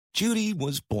Judy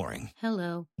was boring.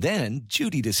 Hello. Then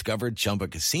Judy discovered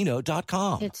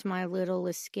ChumbaCasino.com. It's my little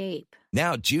escape.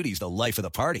 Now Judy's the life of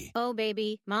the party. Oh,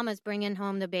 baby, mama's bringing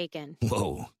home the bacon.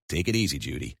 Whoa, take it easy,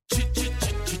 Judy.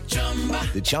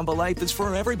 The Chumba life is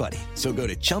for everybody. So go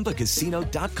to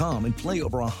ChumbaCasino.com and play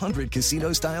over 100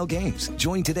 casino-style games.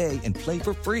 Join today and play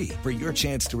for free for your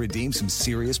chance to redeem some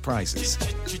serious prizes.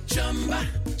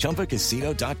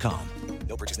 ChumbaCasino.com.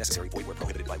 No purchase necessary. Void where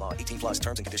prohibited by law. 18 plus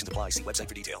terms and conditions apply. See website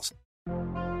for details.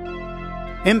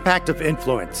 Impact of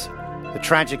Influence, the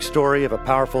tragic story of a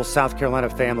powerful South Carolina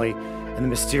family and the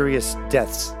mysterious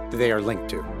deaths that they are linked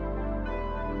to.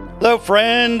 Hello,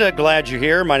 friend. Glad you're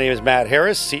here. My name is Matt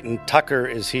Harris. Seton Tucker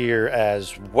is here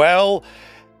as well.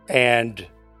 And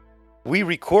we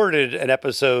recorded an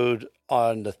episode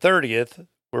on the 30th.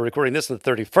 We're recording this on the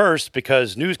 31st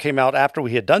because news came out after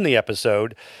we had done the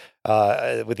episode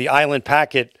with the Island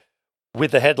Packet with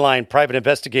the headline, Private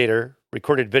Investigator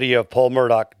Recorded Video of Paul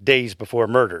Murdaugh Days Before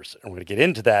Murders. And we're going to get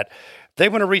into that. If they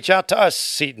want to reach out to us,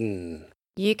 Seton.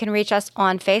 You can reach us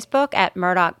on Facebook at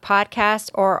Murdaugh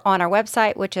Podcast or on our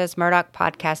website, which is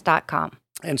murdaughpodcast.com.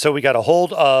 And so we got a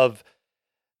hold of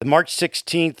the March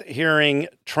 16th hearing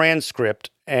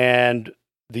transcript, and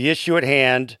the issue at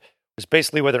hand was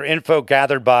basically whether info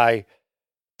gathered by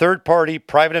third-party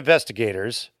private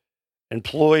investigators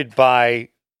employed by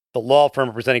the law firm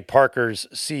representing Parker's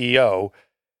CEO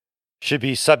should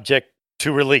be subject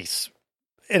to release,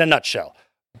 in a nutshell.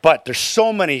 But there's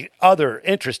so many other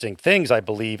interesting things, I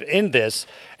believe, in this,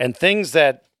 and things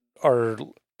that are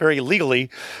very legally,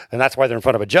 and that's why they're in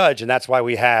front of a judge, and that's why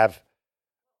we have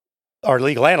our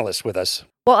legal analyst with us.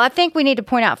 Well, I think we need to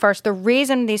point out first, the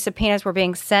reason these subpoenas were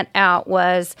being sent out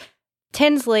was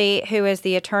Tinsley, who is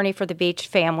the attorney for the Beach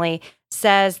family,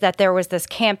 says that there was this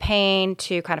campaign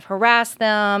to kind of harass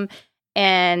them,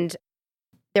 and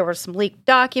there were some leaked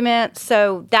documents.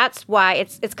 So that's why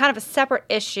it's kind of a separate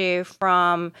issue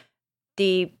from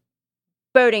the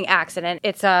boating accident.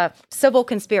 It's a civil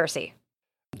conspiracy.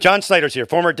 John Snyder's here,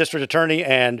 former district attorney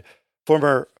and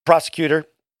former prosecutor.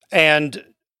 And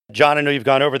John, I know you've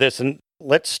gone over this, and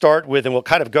let's start with, and we'll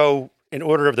kind of go in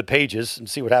order of the pages and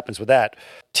see what happens with that.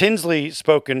 Tinsley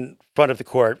spoke in front of the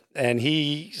court, and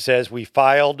he says, we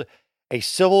filed a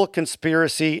civil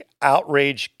conspiracy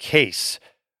outrage case.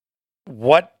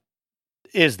 What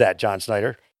is that, John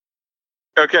Snyder?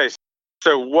 Okay,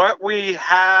 so what we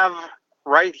have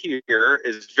right here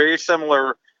is very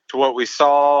similar to what we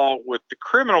saw with the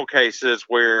criminal cases,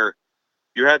 where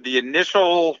you had the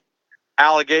initial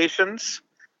allegations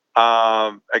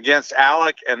against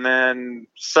Alec, and then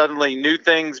suddenly new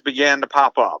things began to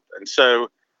pop up. And so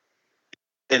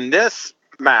in this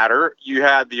matter, you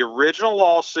had the original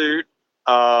lawsuit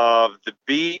of the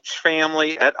Beach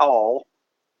family et al.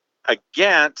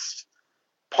 Against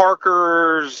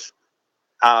Parker's,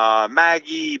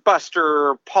 Maggie,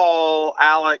 Buster, Paul,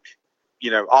 Alec,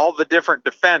 all the different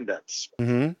defendants.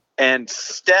 Mm-hmm. And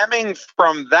stemming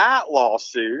from that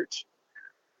lawsuit,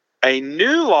 a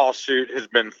new lawsuit has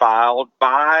been filed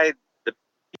by the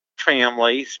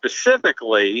family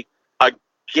specifically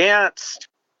against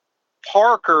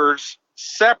Parker's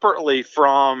separately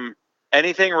from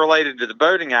anything related to the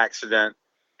boating accident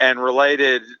and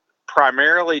related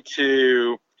primarily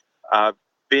to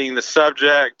being the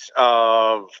subject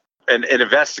of an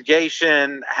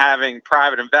investigation, having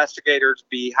private investigators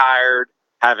be hired,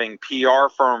 having PR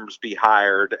firms be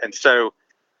hired. And so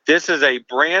this is a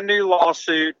brand new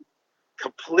lawsuit,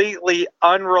 completely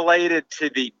unrelated to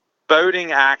the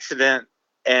boating accident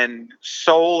and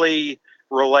solely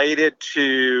related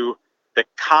to the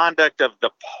conduct of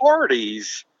the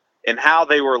parties and how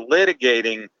they were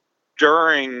litigating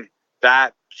during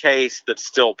that case that's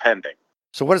still pending.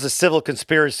 So what is a civil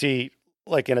conspiracy,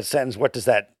 like in a sentence? What does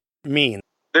that mean?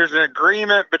 There's an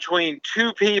agreement between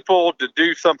two people to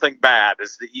do something bad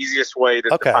is the easiest way to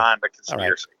define a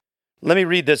conspiracy. Right. Let me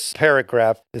read this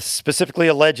paragraph. This specifically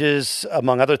alleges,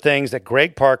 among other things, that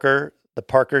Greg Parker, the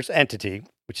Parker's entity,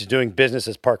 which is doing business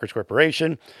as Parker's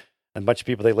Corporation, and a bunch of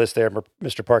people they list there,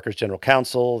 Mr. Parker's general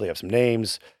counsel, they have some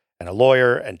names, and a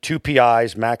lawyer, and two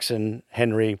PIs, Max and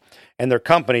Henry, and their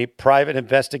company, Private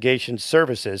Investigation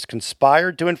Services,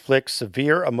 conspired to inflict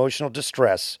severe emotional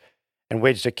distress and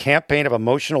waged a campaign of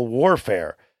emotional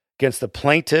warfare against the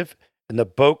plaintiff in the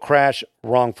boat crash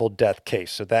wrongful death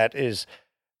case. So that is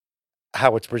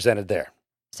how it's presented there.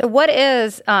 So what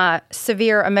is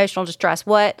severe emotional distress?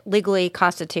 What legally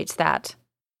constitutes that?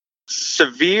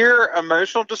 Severe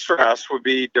emotional distress would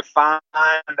be defined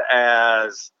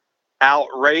as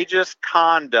outrageous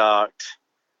conduct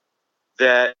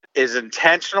that is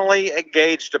intentionally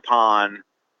engaged upon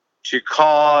to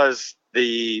cause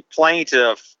the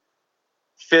plaintiff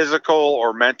physical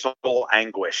or mental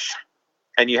anguish.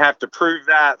 And you have to prove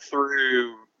that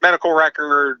through medical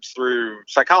records, through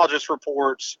psychologist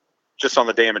reports, just on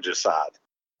the damages side.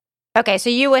 Okay, so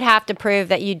you would have to prove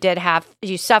that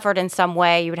you suffered in some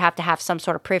way. You would have to have some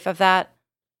sort of proof of that?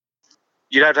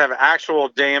 You'd have to have actual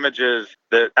damages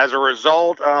that, as a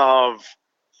result of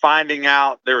finding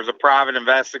out there was a private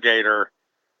investigator,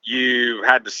 you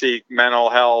had to seek mental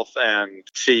health and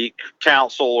seek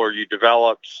counsel, or you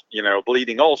developed, a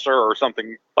bleeding ulcer or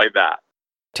something like that.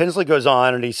 Tinsley goes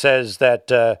on and he says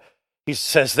that,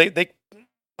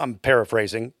 I'm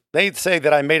paraphrasing, they say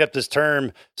that I made up this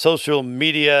term, social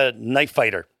media knife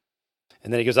fighter.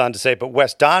 And then he goes on to say, but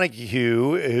Wes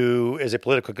Donahue, who is a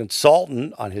political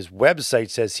consultant on his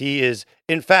website, says he is,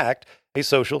 in fact, a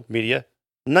social media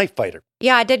knife fighter.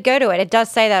 Yeah, I did go to it. It does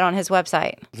say that on his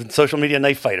website. Social media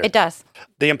knife fighter. It does.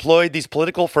 They employed these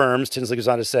political firms, Tinsley goes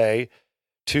on to say,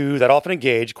 that often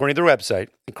engage, according to their website,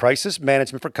 in crisis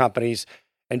management for companies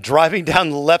and driving down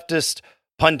the leftist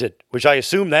pundit, which I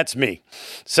assume that's me.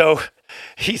 So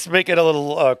he's making a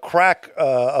little crack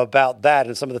about that,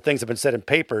 and some of the things have been said in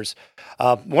papers.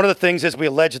 One of the things is we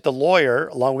allege that the lawyer,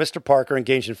 along with Mr. Parker,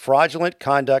 engaged in fraudulent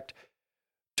conduct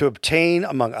to obtain,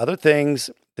 among other things,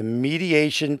 the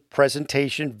mediation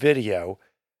presentation video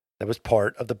that was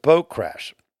part of the boat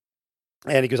crash.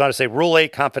 And he goes on to say, Rule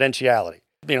 8, confidentiality.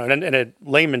 In a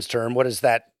layman's term, what does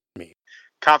that mean?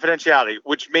 Confidentiality,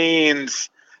 which means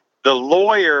the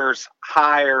lawyers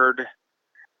hired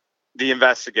the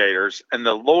investigators, and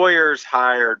the lawyers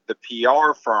hired the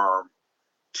PR firm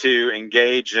to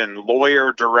engage in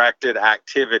lawyer-directed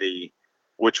activity,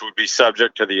 which would be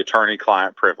subject to the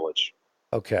attorney-client privilege.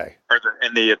 Okay.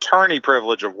 And the attorney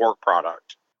privilege of work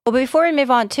product. Well, before we move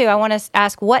on, too, I want to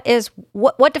ask, what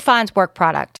defines work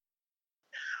product?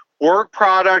 Work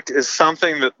product is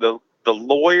something that the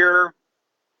lawyer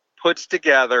puts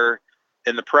together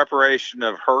in the preparation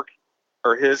of her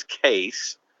or his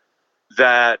case,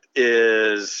 that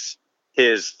is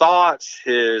his thoughts,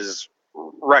 his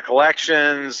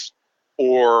recollections,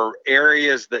 or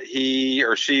areas that he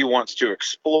or she wants to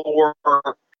explore.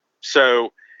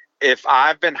 So if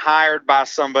I've been hired by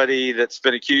somebody that's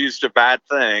been accused of bad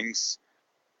things,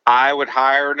 I would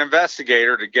hire an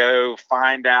investigator to go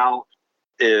find out,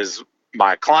 is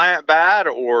my client bad,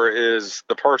 or is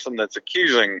the person that's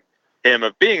accusing him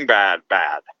of being bad?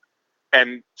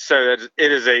 And so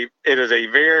it is a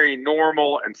very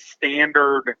normal and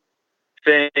standard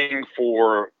thing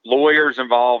for lawyers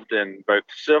involved in both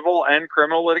civil and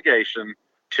criminal litigation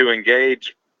to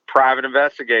engage private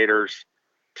investigators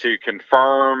to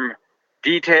confirm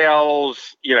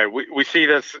details. We see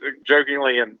this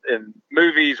jokingly in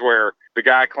movies where the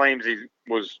guy claims he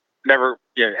was never,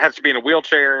 has to be in a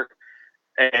wheelchair,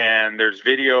 and there's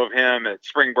video of him at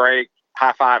spring break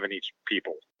high-fiving each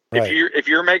people. Right. If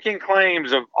you're making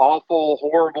claims of awful,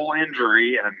 horrible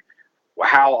injury and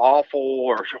how awful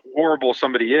or horrible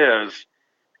somebody is,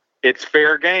 it's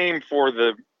fair game for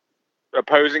the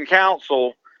opposing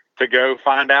counsel to go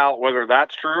find out whether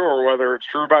that's true or whether it's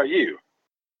true about you.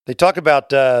 They talk about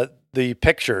the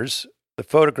pictures, the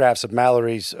photographs of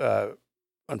Mallory's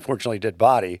unfortunately dead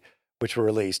body, which were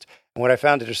released. And what I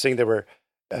found interesting,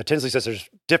 Tinsley says there's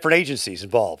different agencies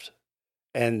involved.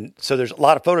 And so there's a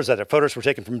lot of photos out there. Photos were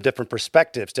taken from different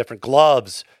perspectives, different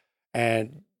gloves.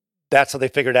 And that's how they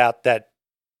figured out that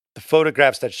the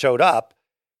photographs that showed up,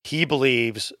 he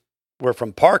believes, were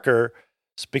from Parker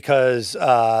because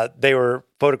they were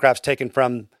photographs taken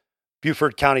from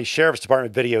Beaufort County Sheriff's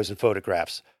Department videos and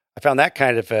photographs. I found that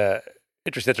kind of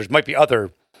interesting, that there might be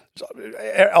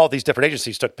all these different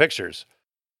agencies took pictures.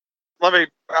 Let me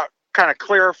kind of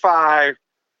clarify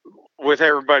with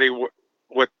everybody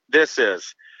what this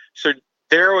is. So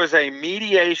there was a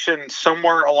mediation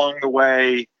somewhere along the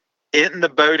way in the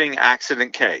boating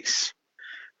accident case,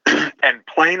 and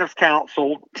plaintiff's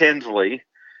counsel Tinsley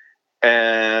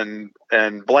and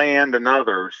Bland and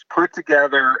others put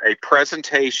together a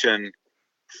presentation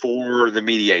for the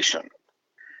mediation.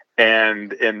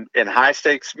 And in high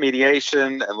stakes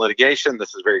mediation and litigation,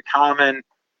 this is very common,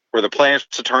 where the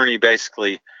plaintiff's attorney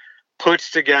basically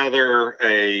puts together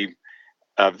a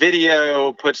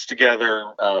video, puts together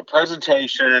a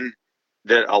presentation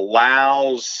that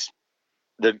allows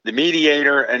the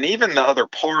mediator and even the other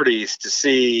parties to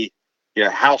see,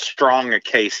 how strong a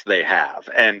case they have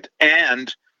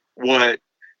and what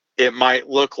it might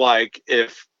look like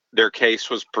if their case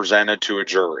was presented to a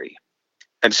jury.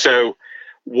 And so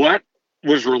what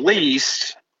was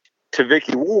released to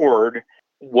Vicki Ward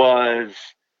was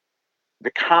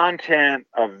the content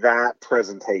of that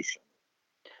presentation.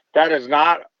 That is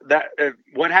not that.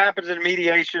 What happens in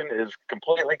mediation is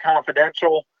completely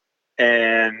confidential,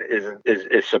 and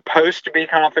is supposed to be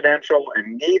confidential,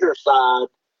 and neither side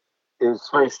is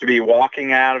supposed to be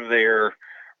walking out of there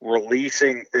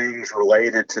releasing things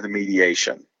related to the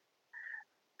mediation.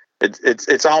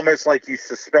 It's almost like you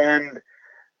suspend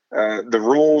the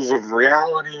rules of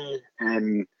reality,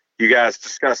 and you guys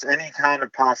discuss any kind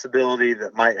of possibility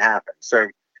that might happen. So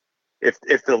if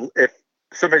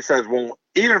somebody says, well,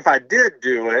 even if I did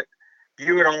do it,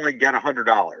 you would only get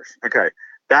 $100. Okay.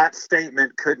 That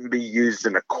statement couldn't be used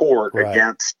in a court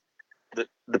against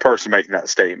the person making that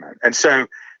statement. And so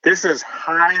this is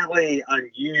highly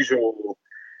unusual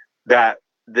that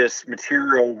this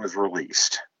material was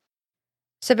released.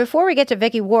 So before we get to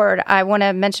Vicky Ward, I want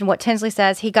to mention what Tinsley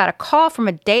says. He got a call from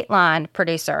a Dateline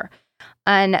producer.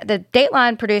 And the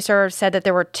Dateline producer said that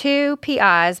there were two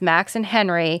PIs, Max and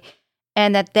Henry,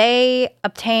 and that they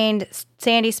obtained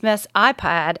Sandy Smith's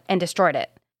iPad and destroyed it.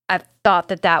 I thought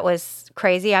that was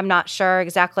crazy. I'm not sure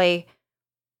exactly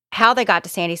how they got to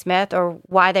Sandy Smith or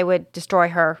why they would destroy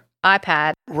her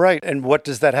iPad. Right. And what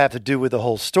does that have to do with the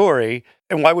whole story?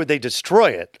 And why would they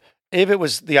destroy it? If it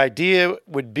was, the idea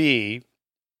would be,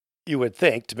 you would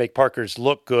think, to make Parker's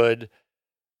look good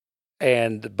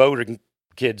and the Bowden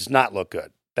kids not look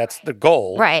good. That's the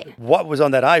goal. Right. What was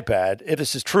on that iPad, if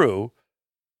this is true,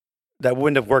 that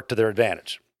wouldn't have worked to their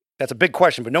advantage? That's a big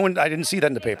question, but I didn't see that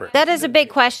in the paper. That is a big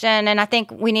question, and I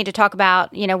think we need to talk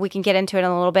about, we can get into it in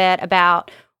a little bit, about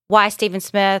why Stephen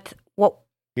Smith,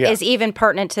 is even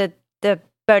pertinent to the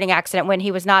boating accident when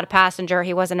he was not a passenger.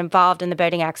 He wasn't involved in the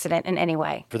boating accident in any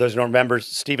way. For those who don't remember,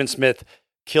 Stephen Smith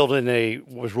killed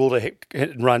was ruled a hit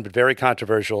and run, but very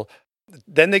controversial.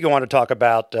 Then they go on to talk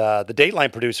about the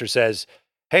Dateline producer says,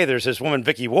 hey, there's this woman,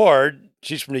 Vicky Ward.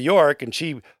 She's from New York, and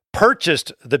she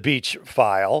purchased the Beach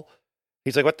file.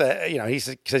 He's like, what the, he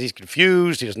says he's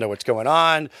confused. He doesn't know what's going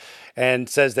on, and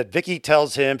says that Vicky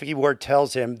Ward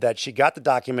tells him that she got the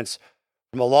documents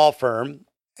from a law firm,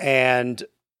 and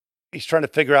he's trying to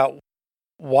figure out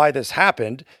why this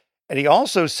happened. And he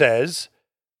also says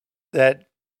that,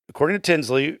 according to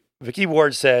Tinsley, Vicky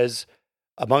Ward says,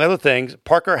 among other things,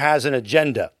 Parker has an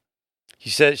agenda. He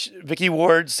says, Vicky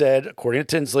Ward said, according to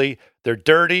Tinsley, they're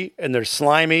dirty and they're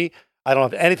slimy. I don't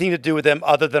have anything to do with them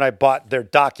other than I bought their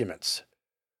documents.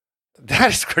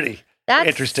 That is pretty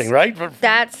interesting, right?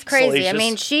 That's crazy. Salacious. I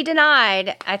mean, she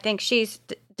denied, I think she's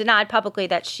denied publicly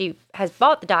that she has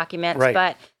bought the documents,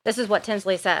 but this is what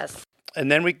Tinsley says.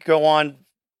 And then we go on.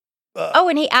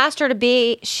 And he asked her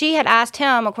she had asked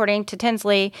him, according to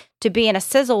Tinsley, to be in a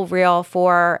sizzle reel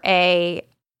for a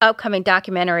upcoming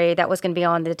documentary that was going to be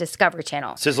on the Discovery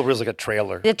Channel. Sizzle reel is like a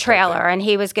trailer. The trailer, and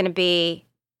he was going to be,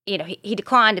 he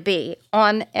declined to be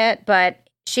on it, but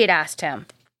she had asked him.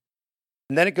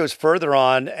 And then it goes further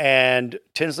on, and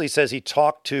Tinsley says he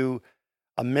talked to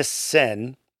a Miss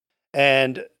Sen,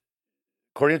 and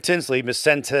according to Tinsley, Miss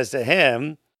Sen says to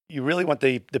him, you really want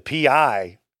the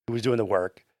PI who was doing the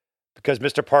work, because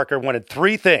Mr. Parker wanted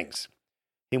three things.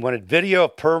 He wanted video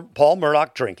of Paul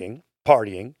Murdaugh drinking,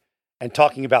 partying, and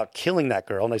talking about killing that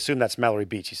girl, and I assume that's Mallory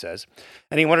Beach, he says.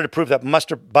 And he wanted to prove that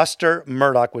Buster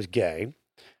Murdaugh was gay,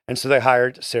 and so they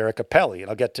hired Sarah Capelli, and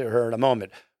I'll get to her in a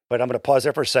moment. But I'm going to pause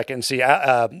there for a second and see,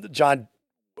 John,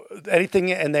 anything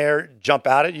in there jump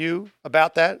out at you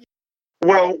about that?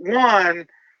 Well, one,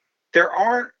 there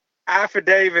aren't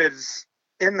affidavits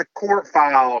in the court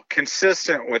file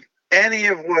consistent with any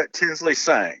of what Tinsley's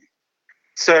saying.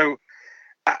 So,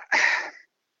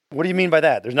 what do you mean by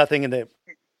that? There's nothing in the...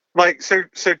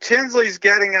 So Tinsley's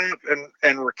getting up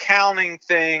and recounting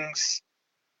things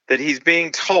that he's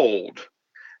being told,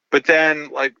 but then,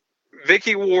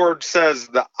 Vicky Ward says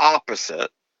the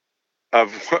opposite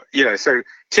of, so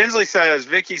Tinsley says,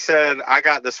 Vicky said, I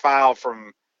got this file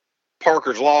from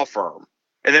Parker's law firm.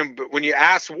 And then when you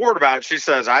ask Ward about it, she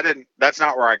says, that's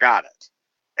not where I got it.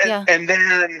 And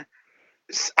then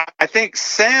I think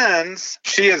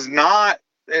she is not,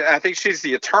 I think she's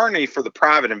the attorney for the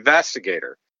private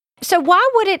investigator. So why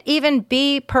would it even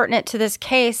be pertinent to this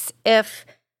case if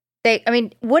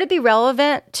would it be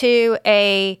relevant to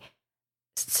a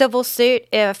civil suit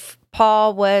if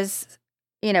Paul was,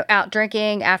 out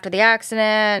drinking after the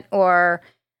accident or...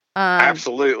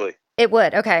 Absolutely. It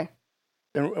would. Okay.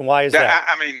 And why is that?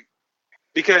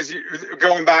 Because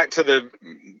going back to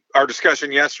our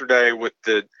discussion yesterday with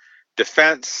the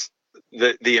defense,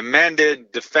 the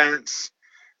amended defense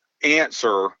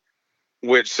answer,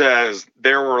 which says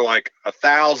there were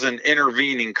 1,000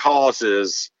 intervening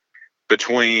causes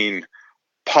between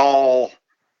Paul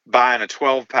buying a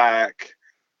 12-pack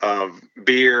of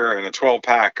beer and a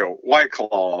 12-pack of White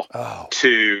Claw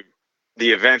to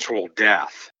the eventual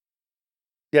death.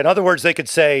 Yeah, in other words, they could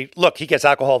say, look, he gets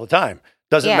alcohol all the time.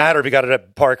 Doesn't matter if he got it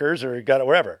at Parker's or he got it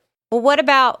wherever. Well, what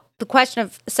about the question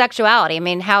of sexuality? I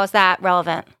mean, how is that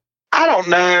relevant? I don't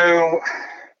know.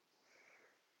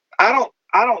 I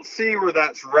don't see where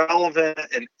that's relevant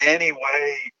in any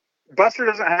way. Buster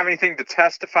doesn't have anything to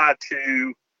testify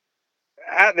to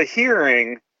at the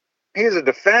hearing. He's a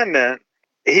defendant.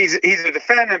 He's a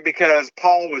defendant because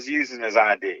Paul was using his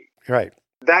ID. Right.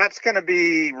 That's going to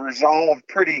be resolved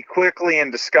pretty quickly in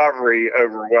discovery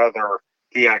over whether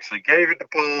he actually gave it to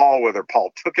Paul, whether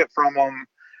Paul took it from him,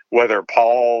 whether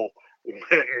Paul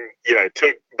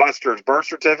took Buster's birth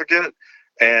certificate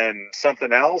and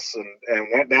something else and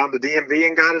went down to DMV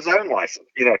and got his own license.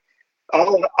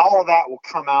 All of that will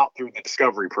come out through the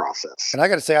discovery process. And I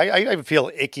got to say, I even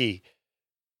feel icky,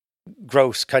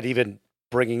 gross, kind of even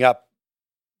bringing up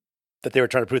that they were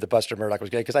trying to prove that Buster Murdaugh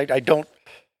was gay, because I don't.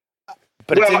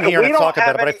 But it's in here and I talk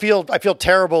about it. But I feel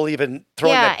terrible even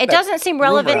throwing that. Yeah, it doesn't seem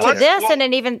relevant to this, and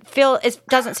it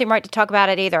doesn't seem right to talk about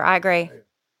it either. I agree.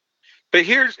 But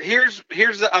here's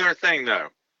the other thing, though.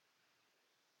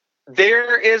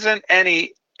 There isn't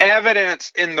any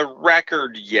evidence in the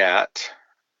record yet,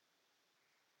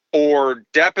 or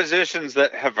depositions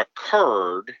that have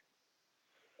occurred,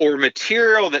 or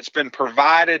material that's been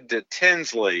provided to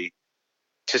Tinsley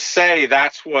to say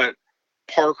that's what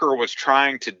Parker was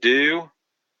trying to do.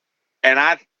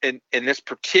 And in this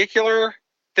particular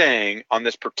thing, on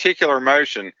this particular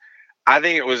motion, I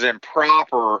think it was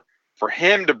improper for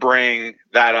him to bring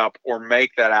that up or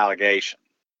make that allegation.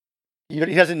 He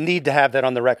doesn't need to have that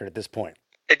on the record at this point.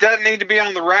 It doesn't need to be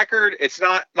on the record. It's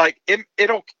not like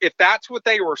it'll, if that's what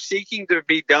they were seeking to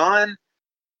be done,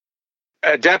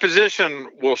 a deposition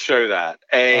will show that.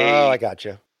 I got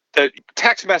you. The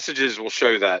text messages will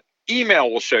show that.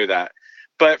 Email will show that.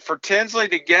 But for Tinsley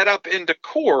to get up into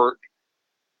court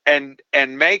and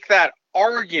make that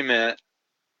argument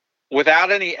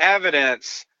without any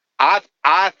evidence, I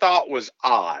thought was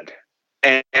odd,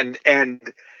 and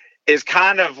is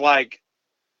kind of like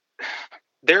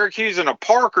they're accusing of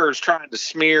Parker's trying to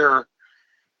smear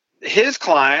his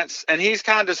clients, and he's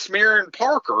kind of smearing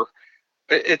Parker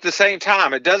at the same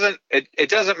time. It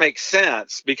doesn't make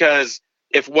sense, because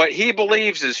if what he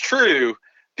believes is true,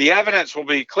 the evidence will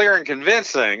be clear and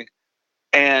convincing,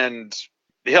 and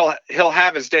he'll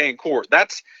have his day in court.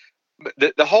 That's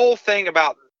the whole thing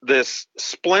about this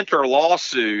splinter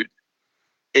lawsuit.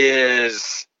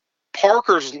 Is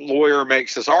Parker's lawyer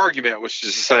makes this argument, which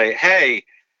is to say, hey,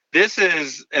 this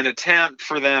is an attempt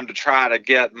for them to try to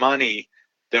get money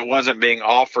that wasn't being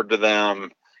offered to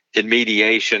them in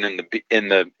mediation in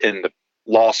the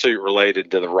lawsuit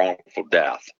related to the wrongful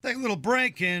death. Take a little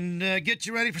break and get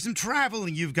you ready for some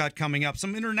traveling you've got coming up,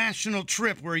 some international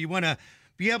trip where you want to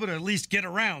be able to at least get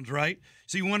around, right?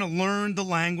 So you want to learn the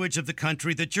language of the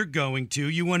country that you're going to.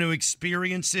 You want to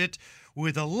experience it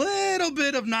with a little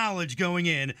bit of knowledge going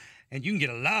in. And you can get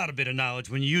a lot of bit of knowledge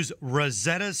when you use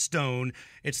Rosetta Stone.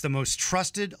 It's the most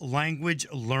trusted language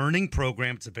learning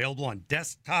program. It's available on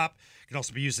desktop. It can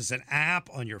also be used as an app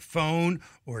on your phone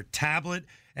or tablet.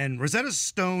 And Rosetta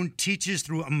Stone teaches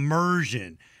through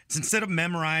immersion. It's instead of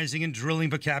memorizing and drilling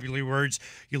vocabulary words,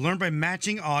 you learn by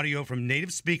matching audio from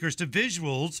native speakers to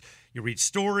visuals. You read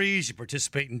stories, you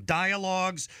participate in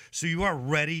dialogues, so you are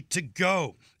ready to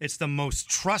go. It's the most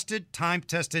trusted,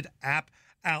 time-tested app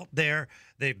out there.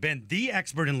 They've been the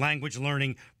expert in language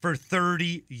learning for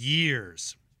 30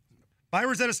 years. Buy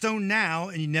Rosetta Stone now,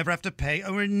 and you never have to pay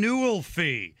a renewal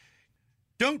fee.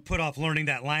 Don't put off learning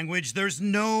that language. There's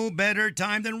no better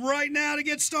time than right now to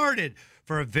get started.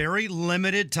 For a very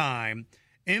limited time,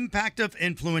 Impact of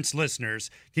Influence listeners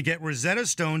can get Rosetta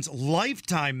Stone's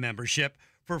lifetime membership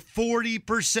for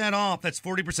 40% off. That's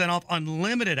 40% off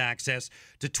unlimited access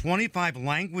to 25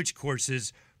 language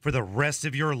courses for the rest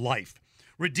of your life.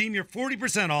 Redeem your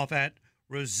 40% off at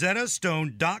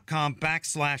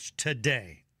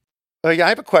rosettastone.com/today. Yeah, I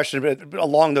have a question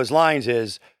along those lines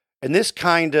is, in this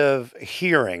kind of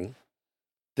hearing,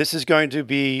 this is going to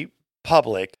be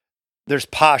public. There's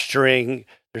posturing.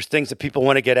 There's things that people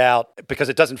want to get out because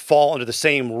it doesn't fall under the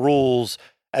same rules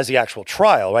as the actual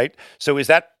trial, right? So is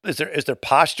there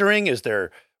posturing? Is there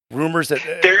rumors that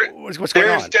what's going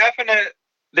on?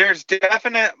 There's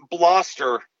definite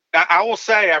bluster. I will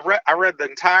say I read the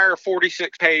entire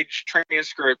 46-page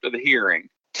transcript of the hearing.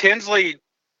 Tinsley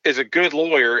is a good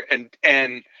lawyer and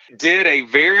did a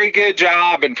very good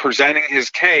job in presenting his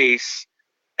case,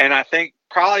 and I think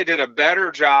probably did a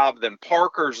better job than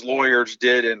Parker's lawyers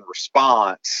did in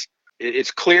response.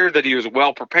 It's clear that he was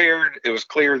well prepared. It was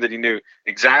clear that he knew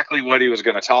exactly what he was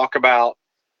going to talk about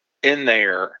in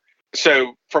there.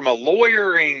 So from a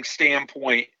lawyering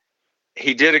standpoint,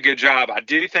 he did a good job. I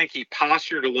do think he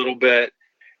postured a little bit,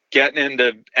 getting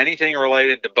into anything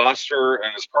related to Buster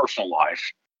and his personal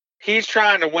life. He's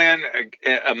trying to win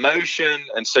a motion,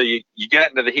 and so you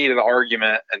get into the heat of the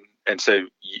argument, and so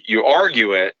you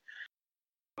argue it.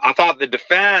 I thought the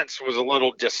defense was a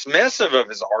little dismissive of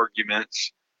his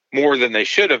arguments more than they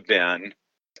should have been.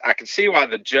 I can see why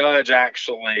the judge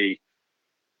actually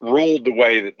ruled the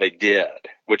way that they did,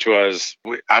 which was,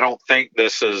 I don't think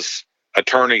this is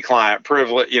attorney-client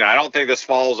privilege. I don't think this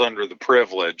falls under the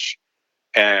privilege,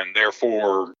 and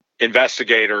therefore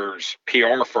investigators,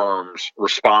 PR firms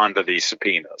respond to these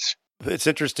subpoenas. It's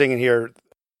interesting in here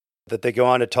that they go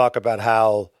on to talk about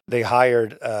how they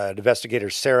hired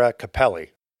investigator Sarah Capelli,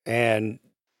 and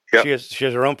Yep. she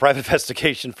has her own private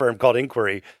investigation firm called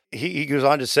Inquiry. He goes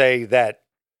on to say that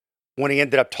when he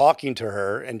ended up talking to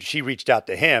her and she reached out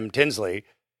to him, Tinsley.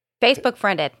 Facebook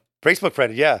friended,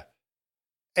 yeah.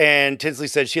 And Tinsley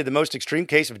said she had the most extreme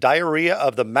case of diarrhea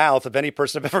of the mouth of any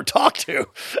person I've ever talked to.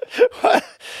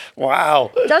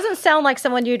 Wow. Doesn't sound like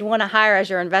someone you'd want to hire as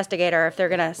your investigator if they're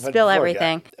going to spill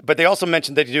everything. Yeah. But they also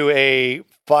mentioned they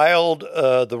filed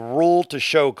the rule to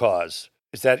show cause.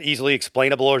 Is that easily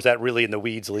explainable, or is that really in the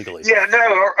weeds legally? Yeah, no,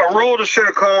 a rule to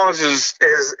show cause is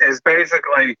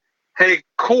basically, hey,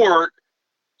 court,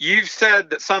 you've said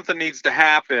that something needs to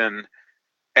happen,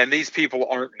 and these people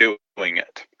aren't doing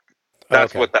it.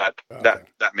 That's what that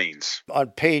means. On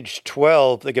page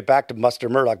 12, they get back to Buster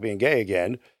Murdaugh being gay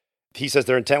again. He says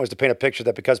their intent was to paint a picture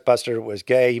that because Buster was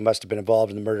gay, he must have been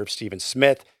involved in the murder of Stephen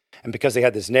Smith. And because they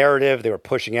had this narrative, they were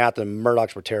pushing out that the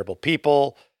Murdaughs were terrible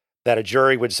people, that a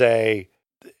jury would say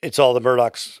it's all the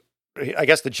Murdaughs. I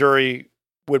guess the jury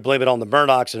would blame it on the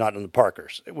Murdaughs and not on the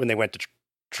Parkers when they went to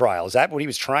trial. Is that what he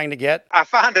was trying to get? I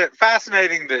find it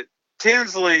fascinating that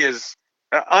Tinsley is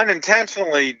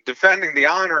unintentionally defending the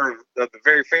honor of the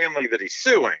very family that he's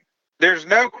suing. There's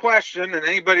no question, and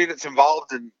anybody that's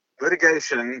involved in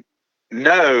litigation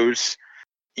knows,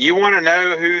 you want to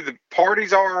know who the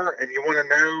parties are and you want to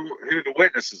know who the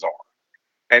witnesses are.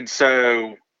 And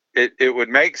so it would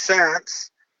make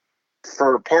sense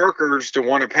for Parkers to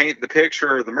want to paint the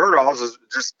picture of the Murdaughs as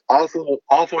just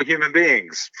awful human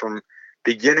beings from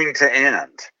beginning to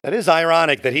end. That is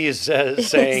ironic that he is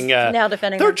saying now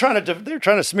defending they're trying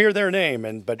to smear their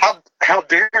name, but how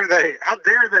dare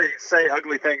they say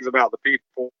ugly things about the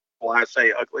people I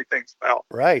say ugly things about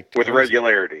with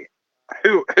regularity.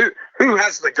 Who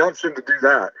has the gumption to do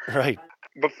that? Right.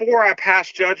 Before I pass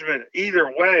judgment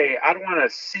either way, I want to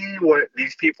see what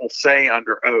these people say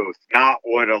under oath, not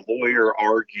what a lawyer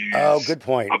argues. Oh, good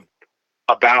point.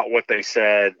 About what they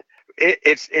said.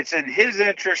 It's in his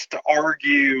interest to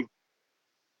argue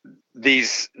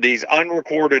these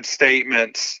unrecorded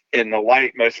statements in the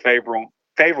light most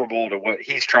favorable to what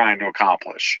he's trying to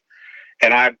accomplish.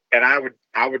 And I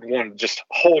would want to just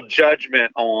hold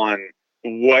judgment on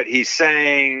what he's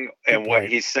saying and what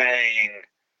he's saying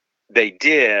they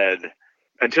did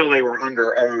until they were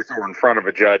under oath or in front of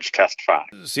a judge testifying.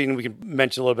 Seeing we can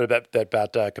mention a little bit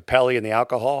about Capelli and the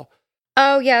alcohol.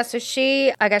 Oh, yeah. So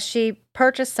she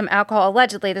purchased some alcohol.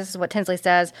 Allegedly, this is what Tinsley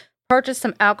says, purchased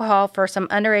some alcohol for some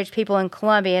underage people in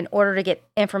Colombia in order to get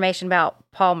information about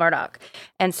Paul Murdaugh.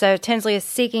 And so Tinsley is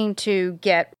seeking to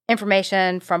get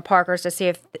information from Parker's to see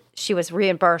if she was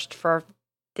reimbursed for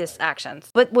this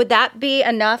actions. But would that be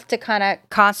enough to kind of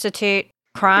constitute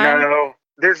crime? No,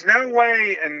 there's no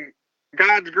way in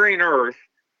God's green earth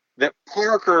that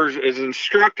Parker's is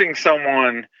instructing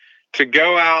someone to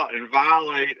go out and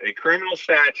violate a criminal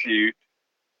statute,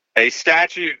 a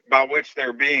statute by which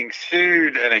they're being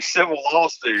sued in a civil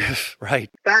lawsuit. Right.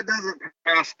 That doesn't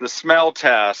pass the smell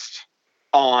test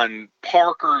on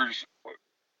Parker's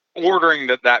ordering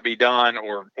that be done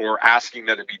or asking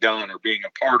that it be done or being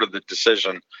a part of the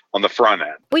decision on the front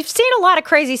end. We've seen a lot of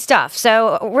crazy stuff,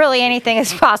 so really anything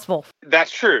is possible.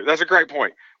 That's true. That's a great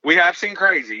point. We have seen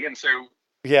crazy, and so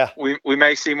yeah, we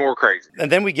may see more crazy. And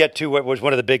then we get to what was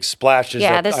one of the big splashes.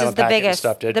 Yeah, this is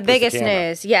the biggest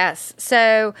news. Yes.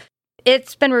 So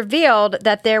it's been revealed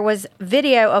that there was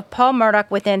video of Paul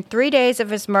Murdaugh within 3 days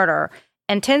of his murder,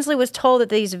 and Tinsley was told that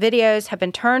these videos have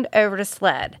been turned over to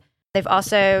SLED. They've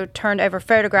also turned over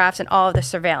photographs and all of the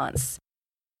surveillance.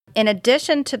 In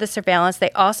addition to the surveillance,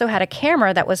 they also had a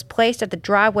camera that was placed at the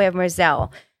driveway of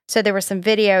Moselle. So there was some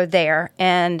video there,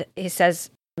 and he says,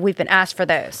 we've been asked for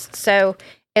those. So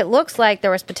it looks like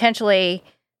there was potentially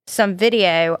some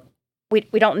video. We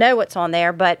don't know what's on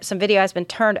there, but some video has been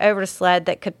turned over to SLED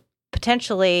that could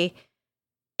potentially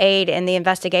aid in the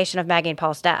investigation of Maggie and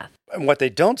Paul's death. And what they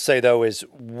don't say, though, is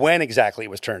when exactly it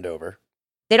was turned over.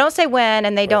 They don't say when,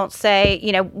 and they don't say,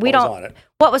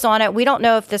 what was on it. We don't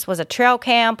know if this was a trail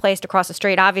cam placed across the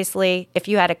street. Obviously, if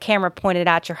you had a camera pointed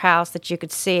at your house that you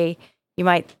could see, you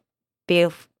might be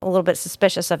a little bit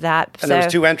suspicious of that. And there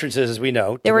was 2 entrances, as we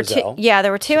know. There were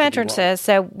two entrances.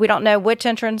 So we don't know which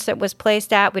entrance it was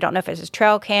placed at. We don't know if it was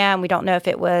trail cam. We don't know if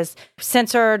it was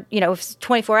censored, if it was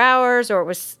 24 hours or it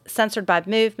was censored by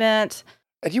movement.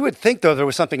 And you would think, though, there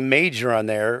was something major on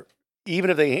there, even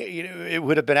if it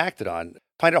would have been acted on.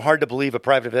 I find it hard to believe a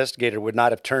private investigator would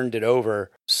not have turned it over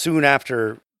soon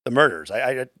after the murders.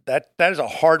 That is a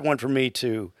hard one for me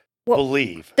to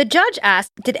believe. The judge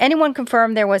asked, did anyone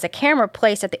confirm there was a camera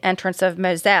placed at the entrance of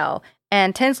Moselle?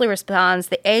 And Tinsley responds,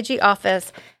 the AG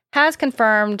office has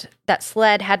confirmed that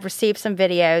SLED had received some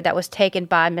video that was taken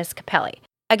by Miss Capelli.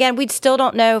 Again, we still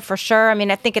don't know for sure. I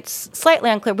mean, I think it's slightly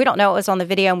unclear. We don't know what was on the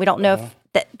video, and we don't know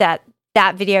if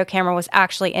that video camera was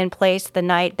actually in place the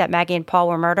night that Maggie and Paul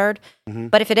were murdered. Mm-hmm.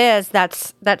 But if it is,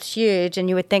 that's huge, and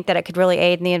you would think that it could really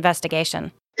aid in the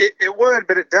investigation. It would,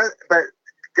 but it does. But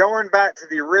going back to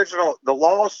the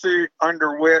lawsuit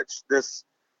under which this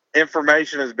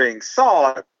information is being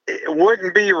sought, it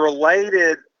wouldn't be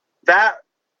related that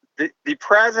the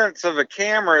presence of a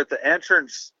camera at the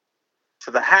entrance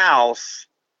to the house,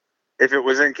 if it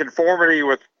was in conformity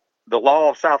with the law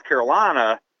of South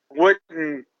Carolina,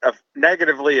 wouldn't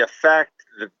negatively affect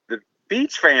the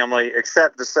Beach family,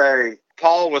 except to say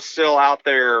Paul was still out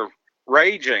there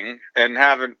raging and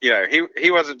having,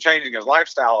 he wasn't changing his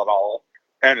lifestyle at all.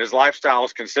 And his lifestyle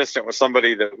is consistent with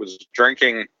somebody that was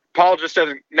drinking. Paul just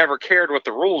never cared what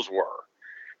the rules were.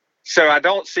 So I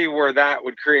don't see where that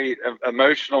would create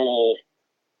emotional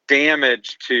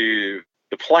damage to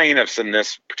the plaintiffs in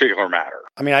this particular matter.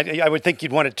 I mean, I would think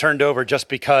you'd want it turned over just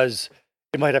because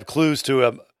it might have clues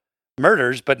to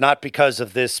murders, but not because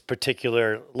of this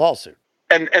particular lawsuit.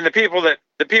 And the people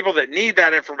that need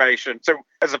that information. So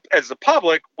as the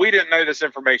public, we didn't know this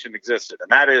information existed,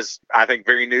 and that is, I think,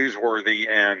 very newsworthy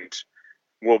and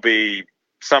will be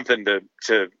something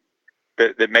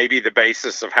that may be the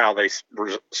basis of how they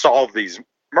solve these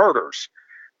murders.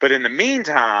 But in the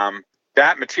meantime,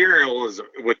 that material is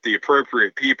with the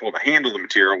appropriate people to handle the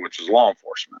material, which is law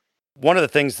enforcement. One of the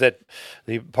things that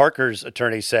the Parker's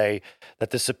attorneys say, that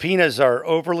the subpoenas are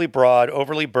overly broad,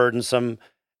 overly burdensome,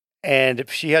 and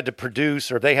if they had to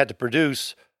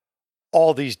produce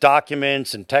all these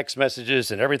documents and text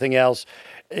messages and everything else,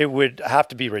 it would have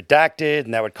to be redacted,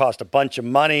 and that would cost a bunch of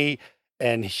money.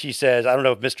 And she says, I don't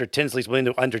know if Mr. Tinsley's willing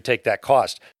to undertake that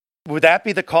cost. Would that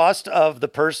be the cost of the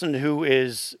person who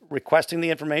is requesting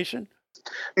the information?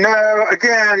 No,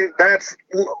 again, that's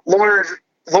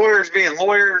lawyers being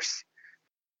lawyers.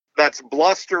 That's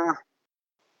bluster.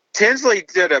 Tinsley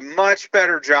did a much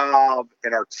better job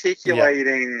in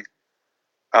articulating,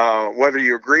 whether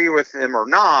you agree with him or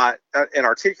not, in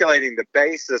articulating the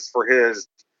basis for his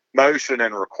motion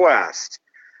and request.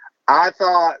 I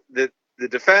thought that the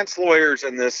defense lawyers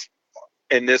in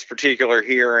this particular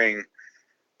hearing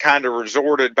kind of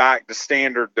resorted back to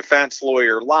standard defense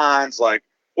lawyer lines like,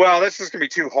 well, this is going to be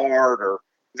too hard, or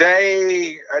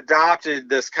they adopted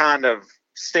this kind of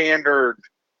standard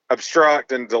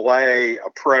obstruct and delay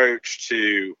approach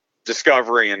to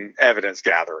discovery and evidence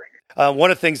gathering.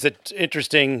 One of the things that's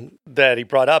interesting that he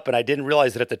brought up, and I didn't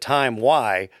realize it at the time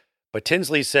why, but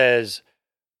Tinsley says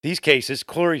these cases,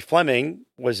 Corey Fleming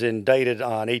was indicted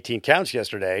on 18 counts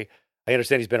yesterday. I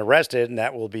understand he's been arrested, and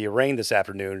that will be arraigned this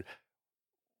afternoon.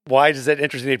 Why is it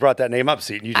interesting he brought that name up,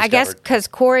 Seton? I guess because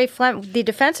Corey Fleming,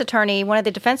 one of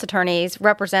the defense attorneys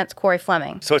represents Corey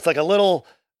Fleming. So it's like a little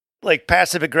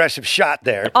passive-aggressive shot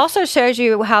there. It also shows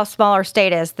you how small our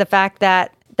state is, the fact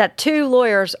that two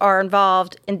lawyers are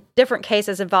involved in different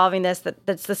cases involving this,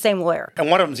 that's the same lawyer. And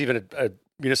one of them's even a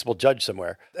municipal judge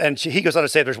somewhere. And he goes on to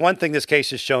say, there's one thing this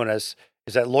case has shown us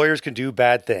is that lawyers can do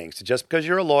bad things. Just because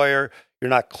you're a lawyer, you're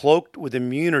not cloaked with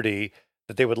immunity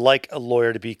that they would like a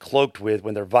lawyer to be cloaked with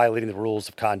when they're violating the rules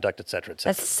of conduct, et cetera, et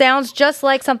cetera. That sounds just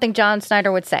like something John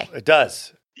Snyder would say. It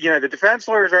does. The defense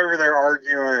lawyers over there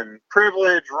arguing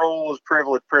privilege, rules,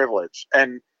 privilege.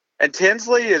 And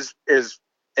Tinsley is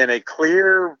in a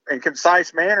clear and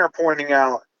concise manner pointing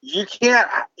out,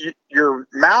 your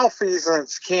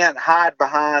malfeasance can't hide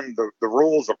behind the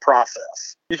rules of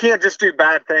process. You can't just do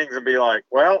bad things and be like,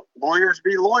 well, lawyers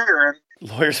be lawyering.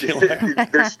 Lawyers be lawyering.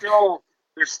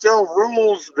 There's still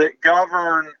rules that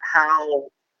govern how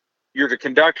you're to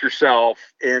conduct yourself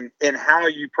in how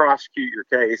you prosecute your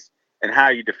case and how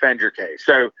you defend your case.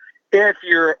 So if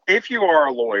you are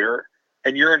a lawyer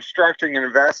and you're instructing an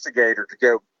investigator to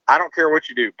go, I don't care what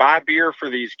you do, buy beer for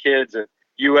these kids at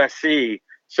USC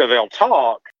so they'll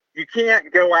talk, you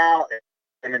can't go out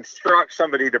and instruct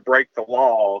somebody to break the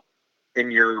law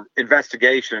in your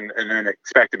investigation and then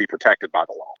expect to be protected by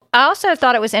the law. I also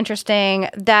thought it was interesting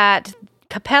that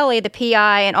Capelli, the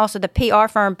PI, and also the PR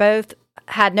firm both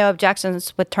had no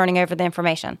objections with turning over the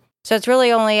information. So it's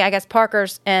really only, I guess,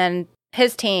 Parker's and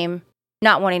his team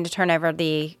not wanting to turn over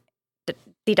the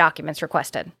documents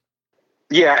requested.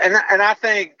 Yeah, and I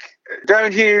think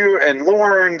Donahue and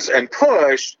Lawrence and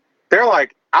Push, they're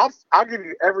like, I'll give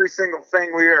you every single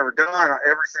thing we've ever done on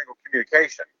every single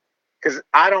communication. Because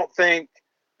I don't think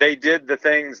they did the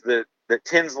things that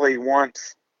Tinsley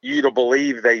wants you to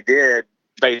believe they did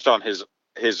based on his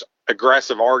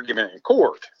aggressive argument in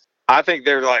court. I think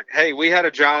they're like, hey, we had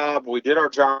a job, we did our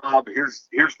job, here's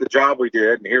the job we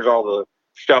did, and here's all the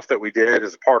stuff that we did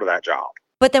as a part of that job.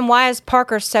 But then why is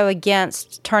Parker so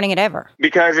against turning it over?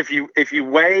 Because if you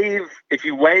waive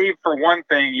for one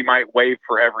thing, you might waive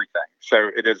for everything.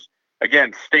 So it is,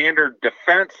 again, standard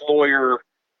defense lawyer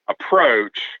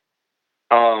approach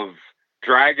of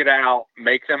drag it out,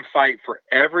 make them fight for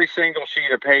every single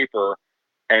sheet of paper,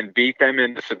 and beat them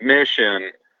into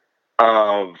submission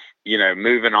of,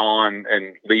 moving on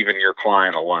and leaving your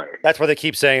client alone. That's why they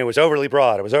keep saying it was overly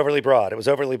broad. It was overly broad. It was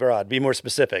overly broad. Be more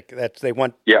specific. That they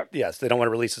want. Yeah. Yes, they don't want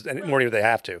to release it any more than they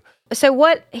have to. So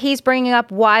what he's bringing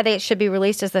up, why they should be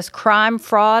released, is this crime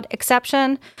fraud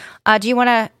exception. Do you want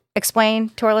to explain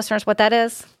to our listeners what that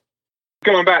is?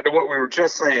 Going back to what we were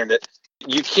just saying, that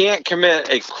you can't commit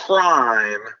a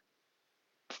crime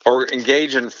or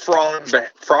engage in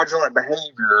fraudulent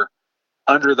behavior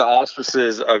under the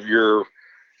auspices of your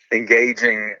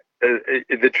engaging,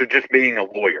 that you're just being a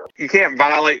lawyer. You can't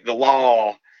violate the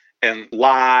law and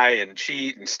lie and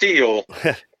cheat and steal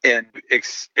and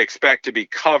expect to be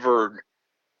covered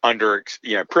under,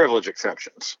 privilege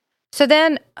exceptions. So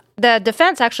then the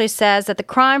defense actually says that the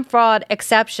crime fraud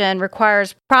exception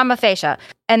requires prima facie,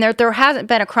 and there hasn't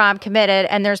been a crime committed,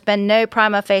 and there's been no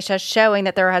prima facie showing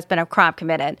that there has been a crime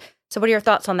committed. So what are your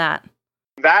thoughts on that?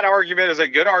 That argument is a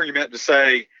good argument to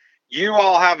say, you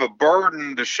all have a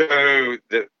burden to show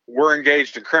that we're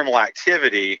engaged in criminal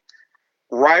activity.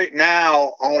 Right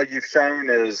now, all you've shown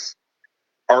is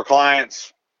our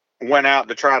clients went out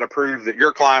to try to prove that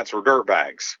your clients were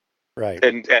dirtbags. Right.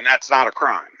 And that's not a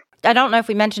crime. I don't know if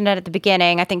we mentioned it at the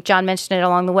beginning. I think John mentioned it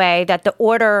along the way, that the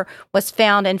order was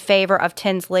found in favor of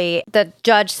Tinsley. The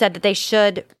judge said that they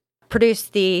should produce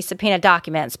the subpoena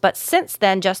documents. But since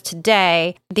then, just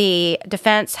today, the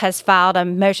defense has filed a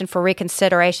motion for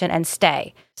reconsideration and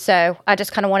stay. So I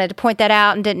just kind of wanted to point that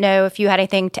out and didn't know if you had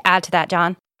anything to add to that,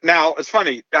 John. Now, it's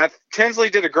funny. Tinsley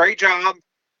did a great job,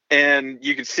 and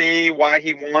you can see why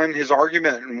he won his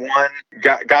argument and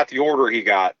got the order he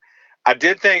got. I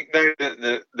did think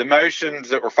that the motions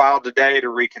that were filed today to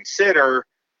reconsider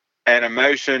and a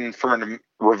motion for a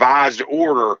revised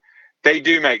order, they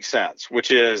do make sense, which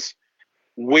is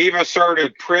we've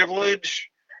asserted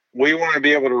privilege. We want to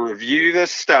be able to review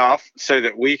this stuff so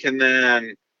that we can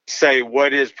then say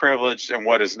what is privileged and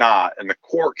what is not. And the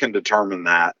court can determine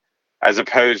that, as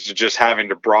opposed to just having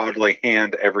to broadly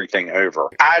hand everything over.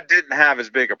 I didn't have as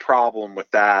big a problem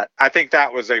with that. I think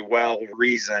that was a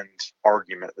well-reasoned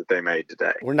argument that they made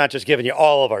today. We're not just giving you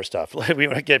all of our stuff. We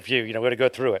want to give you, we're going to go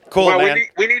through it. Cool, man.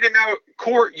 We need to know,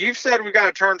 court, you've said we've got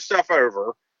to turn stuff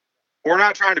over. We're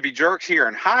not trying to be jerks here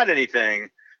and hide anything,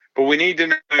 but we need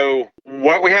to know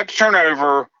what we have to turn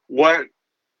over, what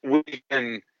we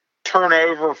can turn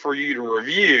over for you to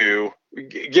review.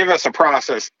 Give us a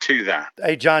process to that.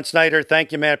 Hey, John Snyder,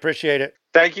 thank you, man. Appreciate it.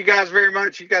 Thank you guys very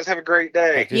much. You guys have a great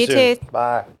day. You soon. too.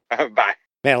 Bye. Bye.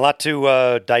 Man, a lot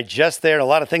to digest there, and a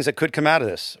lot of things that could come out of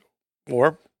this.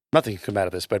 Or nothing could come out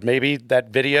of this, but maybe that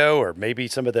video or maybe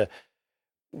some of the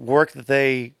work that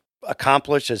they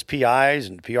accomplished as PIs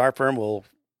and PR firm will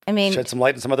shed some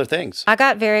light on some other things. I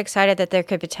got very excited that there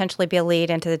could potentially be a lead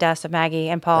into the deaths of Maggie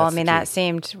and Paul. That's that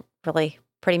seemed really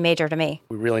pretty major to me.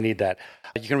 We really need that.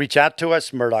 You can reach out to us,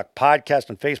 Murdaugh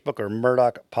Podcast on Facebook or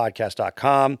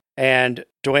murdaughpodcast.com. And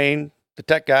Dwayne, the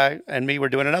tech guy, and me, we're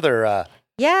doing another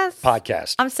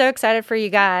podcast. I'm so excited for you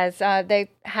guys. They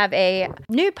have a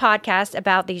new podcast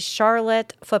about the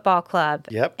Charlotte Football Club.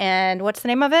 Yep. And what's the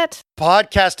name of it?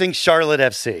 Podcasting Charlotte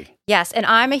FC. Yes. And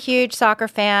I'm a huge soccer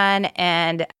fan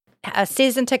and a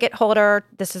season ticket holder.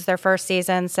 This is their first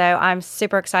season. So I'm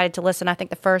super excited to listen. I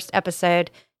think the first episode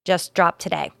just dropped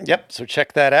today. Yep. So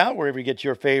check that out wherever you get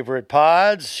your favorite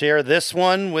pods. Share this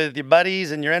one with your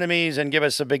buddies and your enemies and give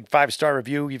us a big 5-star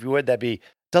review if you would. That'd be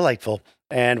delightful.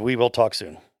 And we will talk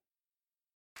soon.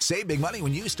 Save big money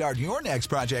when you start your next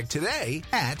project today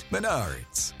at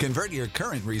Menards. Convert your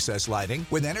current recessed lighting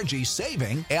with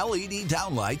energy-saving LED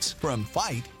downlights from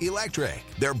Fight Electric.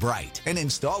 They're bright and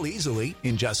install easily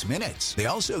in just minutes. They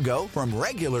also go from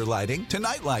regular lighting to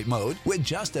nightlight mode with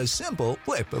just a simple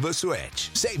flip of a switch.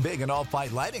 Save big on all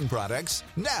Fight lighting products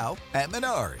now at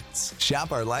Menards.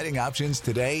 Shop our lighting options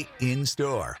today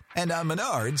in-store and on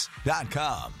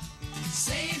Menards.com.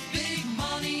 Save big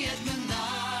money at Menards.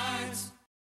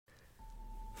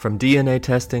 From DNA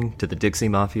testing to the Dixie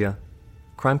Mafia,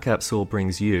 Crime Capsule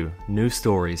brings you new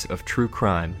stories of true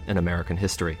crime in American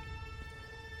history.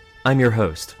 I'm your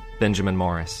host, Benjamin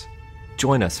Morris.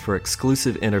 Join us for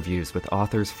exclusive interviews with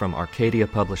authors from Arcadia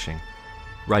Publishing,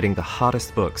 writing the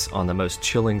hottest books on the most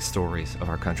chilling stories of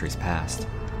our country's past.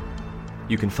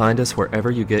 You can find us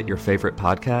wherever you get your favorite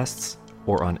podcasts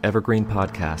or on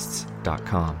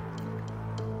evergreenpodcasts.com.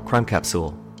 Crime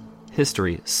Capsule.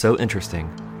 History so interesting,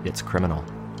 it's criminal.